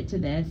benefit to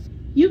this,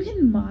 you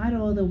can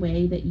model the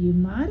way that you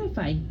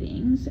modify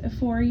things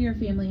for your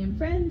family and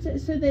friends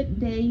so that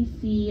they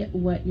see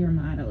what you're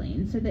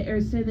modeling, so that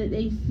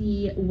they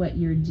see what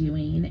you're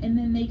doing, and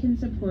then they can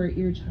support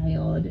your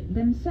child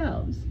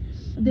themselves.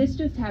 This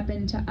just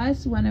happened to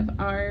us. One of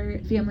our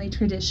family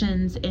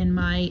traditions in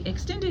my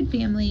extended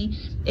family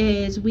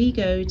is we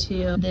go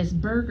to this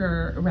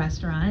burger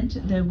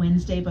restaurant the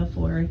Wednesday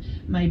before.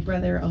 My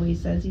brother always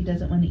says he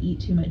doesn't want to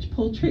eat too much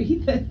poultry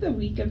the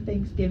week of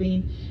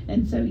Thanksgiving.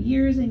 And so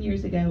years and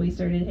years ago, we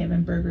started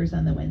having burgers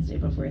on the Wednesday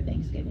before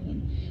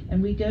Thanksgiving.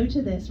 And we go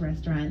to this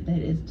restaurant that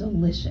is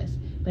delicious,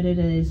 but it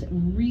is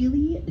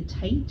really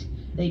tight.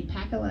 They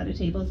pack a lot of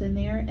tables in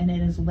there, and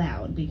it is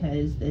loud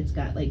because it's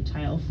got like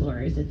tile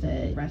floors. It's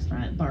a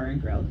restaurant, bar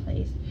and grill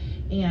place.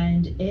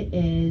 And it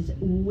is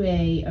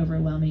way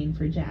overwhelming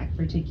for Jack,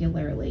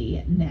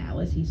 particularly now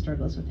as he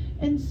struggles with.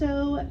 And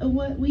so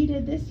what we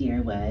did this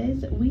year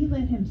was we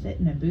let him sit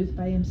in a booth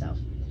by himself.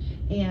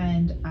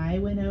 And I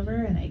went over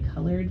and I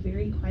colored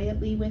very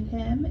quietly with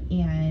him,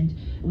 and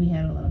we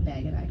had a little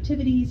bag of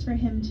activities for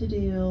him to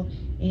do,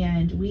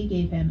 and we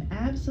gave him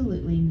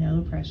absolutely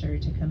no pressure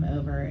to come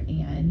over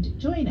and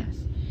join us.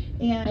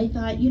 And I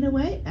thought, you know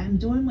what? I'm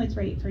doing what's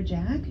right for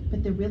Jack,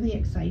 but the really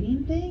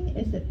exciting thing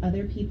is that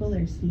other people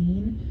are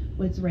seeing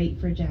what's right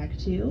for Jack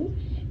too.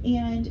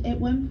 And at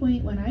one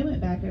point, when I went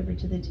back over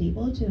to the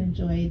table to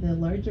enjoy the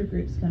larger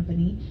group's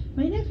company,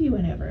 my nephew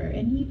went over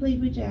and he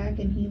played with Jack,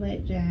 and he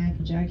let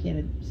Jack had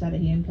a set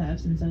of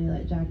handcuffs, and so he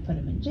let Jack put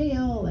him in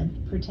jail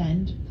and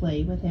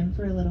play with him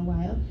for a little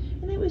while.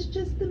 And it was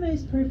just the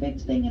most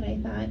perfect thing, and I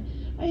thought,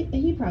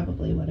 he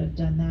probably would have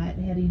done that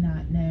had he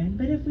not known.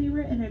 But if we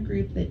were in a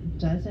group that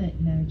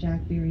doesn't know Jack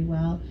very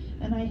well,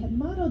 and I had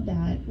modeled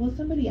that, well,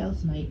 somebody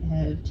else might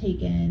have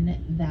taken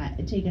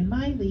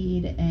my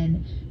lead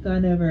and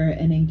gone over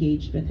and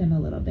engaged with him a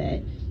little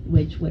bit,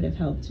 which would have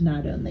helped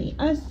not only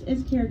us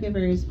as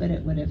caregivers, but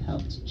it would have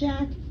helped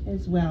Jack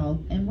as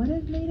well, and would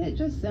have made it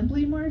just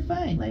simply more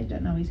fun. Life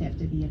doesn't always have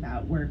to be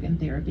about work and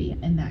therapy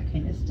and that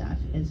kind of stuff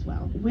as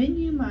well. When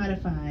you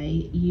modify,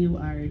 you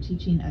are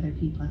teaching other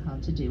people how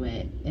to do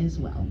it as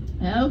well.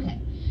 Okay,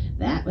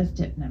 that was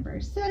tip number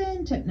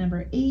 7. Tip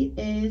number 8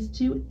 is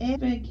to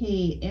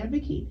advocate.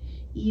 Advocate,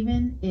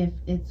 even if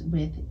it's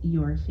with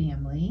your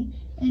family,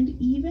 and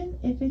even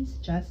if it's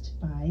just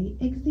by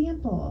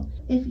example.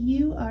 If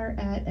you are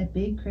at a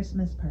big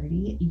Christmas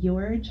party,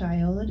 your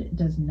child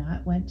does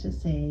not want to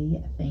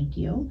say thank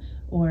you,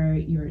 or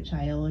your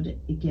child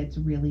gets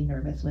really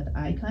nervous with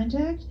eye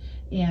contact,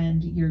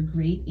 and your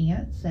great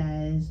aunt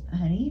says,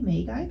 honey,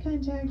 make eye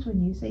contact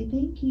when you say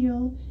thank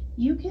you,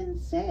 you can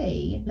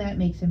say that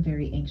makes him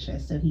very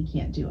anxious, so he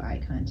can't do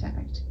eye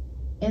contact.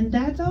 And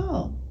that's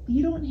all.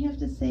 You don't have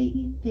to say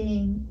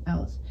anything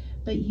else,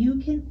 but you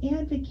can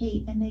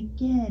advocate. And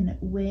again,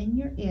 when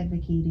you're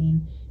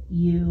advocating,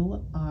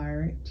 you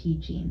are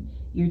teaching.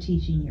 You're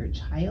teaching your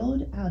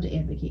child how to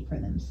advocate for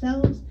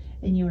themselves,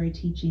 and you are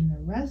teaching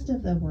the rest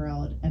of the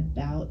world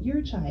about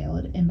your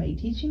child. And by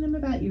teaching them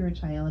about your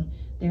child,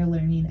 they're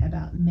learning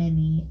about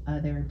many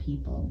other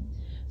people.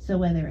 So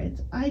whether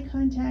it's eye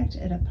contact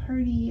at a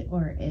party,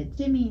 or it's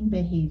dimming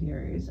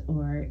behaviors,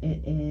 or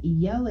it is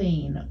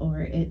yelling,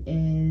 or it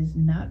is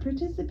not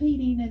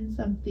participating in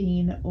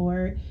something,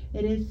 or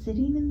it is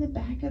sitting in the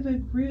back of a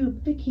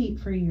group, advocate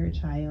for your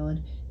child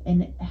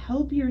and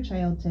help your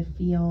child to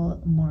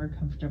feel more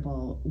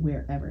comfortable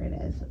wherever it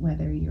is.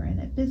 Whether you're in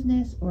a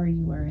business or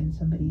you are in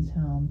somebody's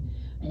home,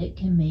 it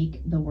can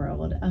make the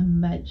world a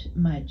much,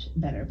 much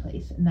better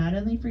place, not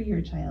only for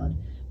your child,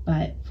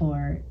 but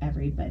for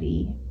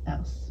everybody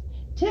else.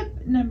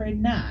 Tip number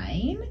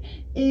 9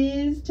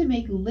 is to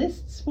make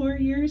lists for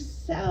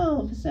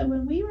yourself. So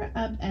when we were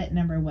up at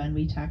number 1,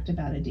 we talked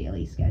about a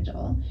daily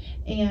schedule.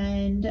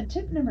 And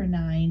tip number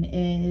 9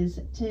 is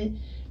to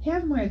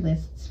have more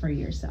lists for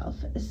yourself.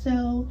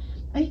 So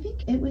I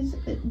think it was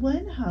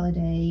one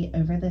holiday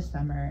over the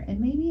summer, and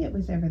maybe it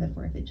was over the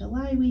 4th of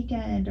July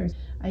weekend, or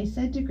I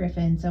said to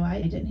Griffin, so I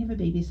didn't have a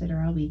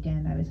babysitter all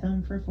weekend. I was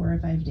home for 4 or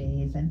 5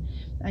 days, and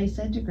I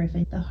said to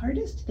Griffin, the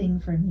hardest thing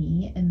for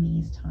me in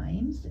these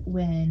times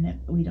when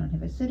we don't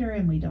have a sitter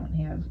and we don't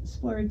have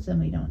sports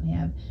and we don't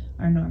have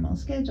our normal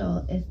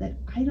schedule is that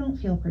I don't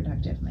feel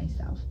productive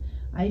myself.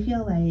 I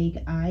feel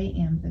like I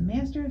am the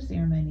master of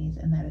ceremonies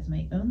and that is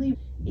my only,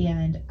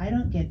 and I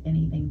don't get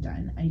anything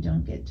done. I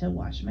don't get to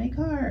wash my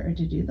car or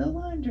to do the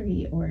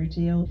laundry or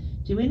to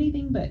do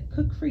anything but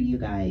cook for you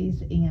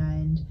guys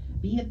and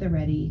be at the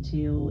ready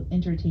to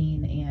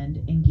entertain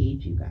and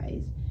engage you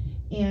guys.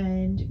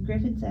 And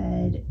Griffin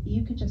said,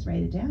 you could just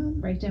write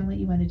down what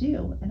you want to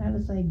do. And I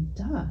was like,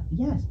 duh,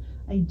 yes,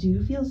 I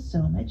do feel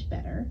so much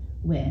better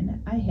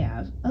when I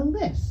have a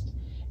list.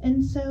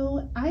 And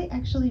so I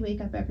actually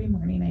wake up every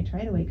morning. I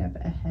try to wake up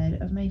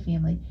ahead of my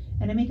family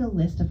and I make a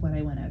list of what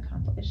I want to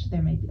accomplish.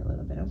 There might be a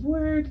little bit of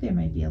work. There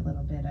might be a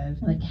little bit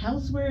of like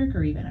housework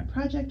or even a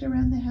project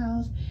around the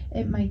house.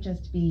 It might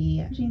just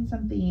be doing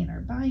something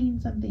or buying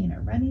something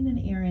or running an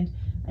errand.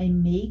 I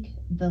make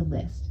the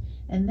list.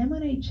 And then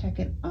when I check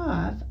it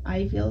off,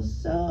 I feel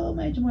so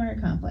much more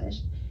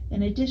accomplished.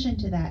 In addition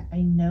to that,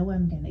 I know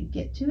I'm going to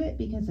get to it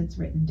because it's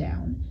written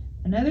down.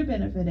 Another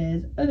benefit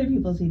is other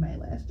people see my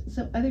list.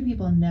 So other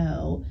people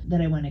know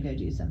that I want to go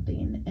do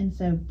something. And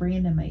so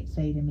Brandon might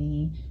say to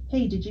me,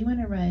 hey, did you want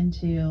to run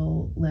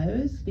to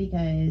Lowe's?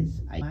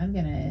 Because I'm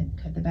going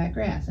to cut the back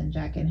grass and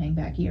Jack can hang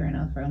back here and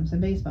I'll throw him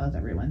some baseballs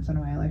every once in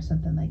a while or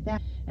something like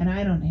that. And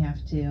I don't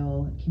have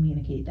to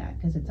communicate that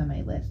because it's on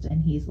my list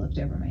and he's looked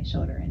over my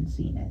shoulder and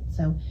seen it.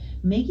 So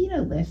making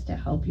a list to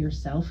help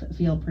yourself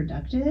feel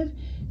productive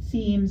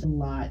seems a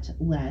lot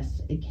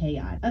less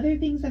chaotic. Other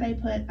things that I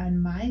put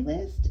on my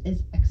list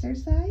is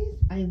exercise.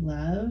 I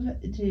love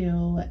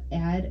to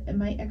add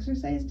my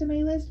exercise to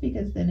my list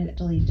because then it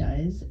actually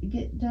does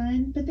get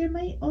done. But there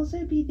might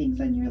also be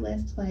things on your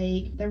list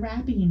like the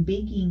wrapping,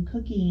 baking,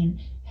 cooking,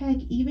 heck,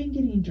 even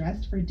getting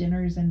dressed for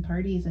dinners and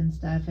parties and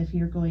stuff if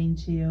you're going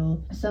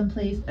to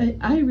someplace.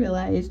 I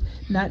realized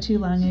not too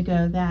long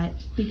ago that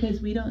because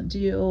we don't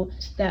do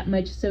that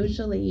much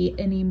socially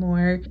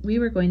anymore, we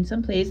were going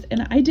someplace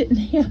and I didn't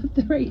have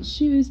the right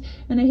shoes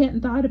and I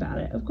hadn't thought about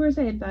it. Of course,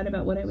 I had thought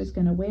about what I was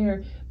going to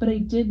wear, but I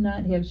did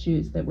not have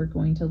shoes that were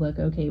going to look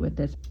okay with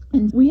this.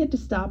 And we had to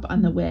stop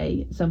on the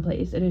way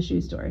someplace at a shoe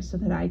store so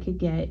that I could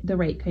get the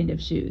right kind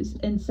of shoes.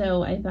 And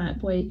so I thought,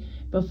 boy,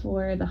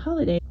 before the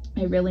holiday,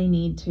 I really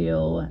need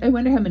to. I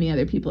wonder how many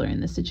other people are in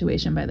this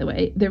situation, by the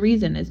way. The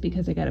reason is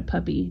because I got a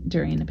puppy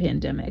during the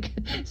pandemic.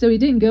 So he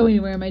didn't go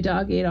anywhere. My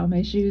dog ate all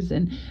my shoes.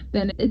 And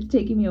then it's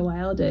taking me a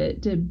while to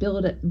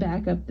build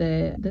back up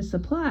the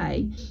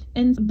supply.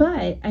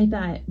 But I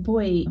thought,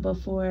 boy,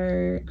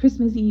 before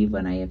Christmas Eve,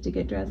 when I have to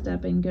get dressed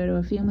up and go to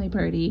a family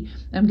party,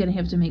 I'm going to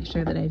have to make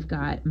sure that I've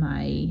got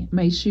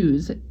my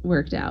shoes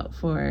worked out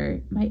for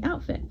my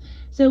outfit.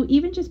 So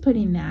even just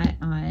putting that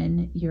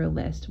on your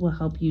list will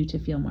help you to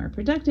feel more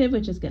productive,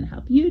 which is going to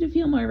help you to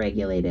feel more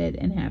regulated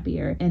and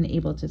happier and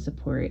able to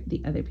support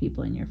the other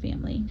people in your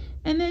family.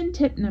 And then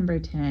tip number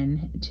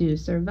 10 to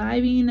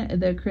surviving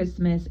the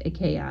Christmas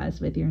chaos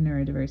with your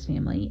neurodiverse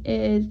family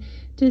is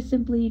to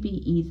simply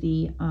be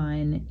easy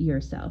on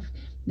yourself.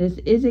 This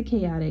is a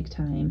chaotic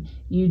time.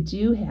 You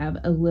do have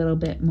a little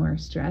bit more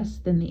stress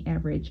than the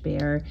average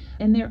bear,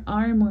 and there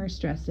are more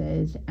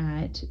stresses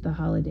at the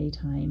holiday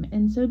time.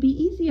 And so be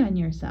easy on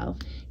yourself.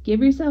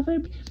 Give yourself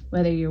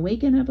whether you're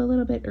waking up a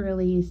little bit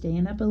early,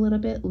 staying up a little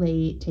bit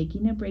late,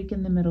 taking a break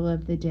in the middle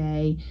of the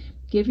day.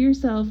 Give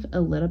yourself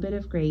a little bit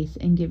of grace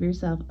and give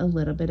yourself a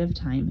little bit of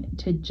time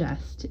to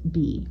just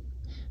be.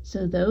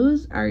 So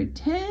those are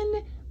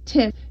 10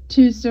 tips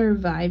to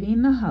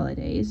surviving the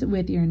holidays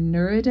with your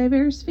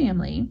neurodiverse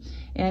family,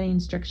 adding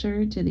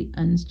structure to the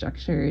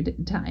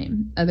unstructured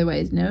time,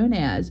 otherwise known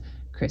as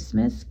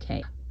Christmas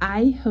chaos.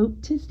 I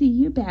hope to see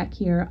you back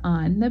here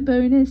on the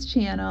bonus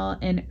channel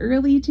in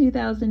early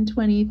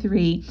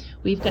 2023.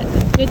 We've got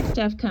some good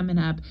stuff coming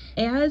up.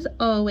 As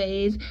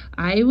always,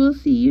 I will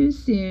see you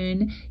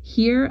soon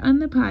here on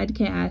the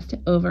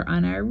podcast over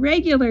on our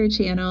regular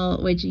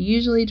channel, which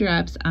usually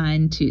drops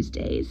on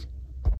Tuesdays.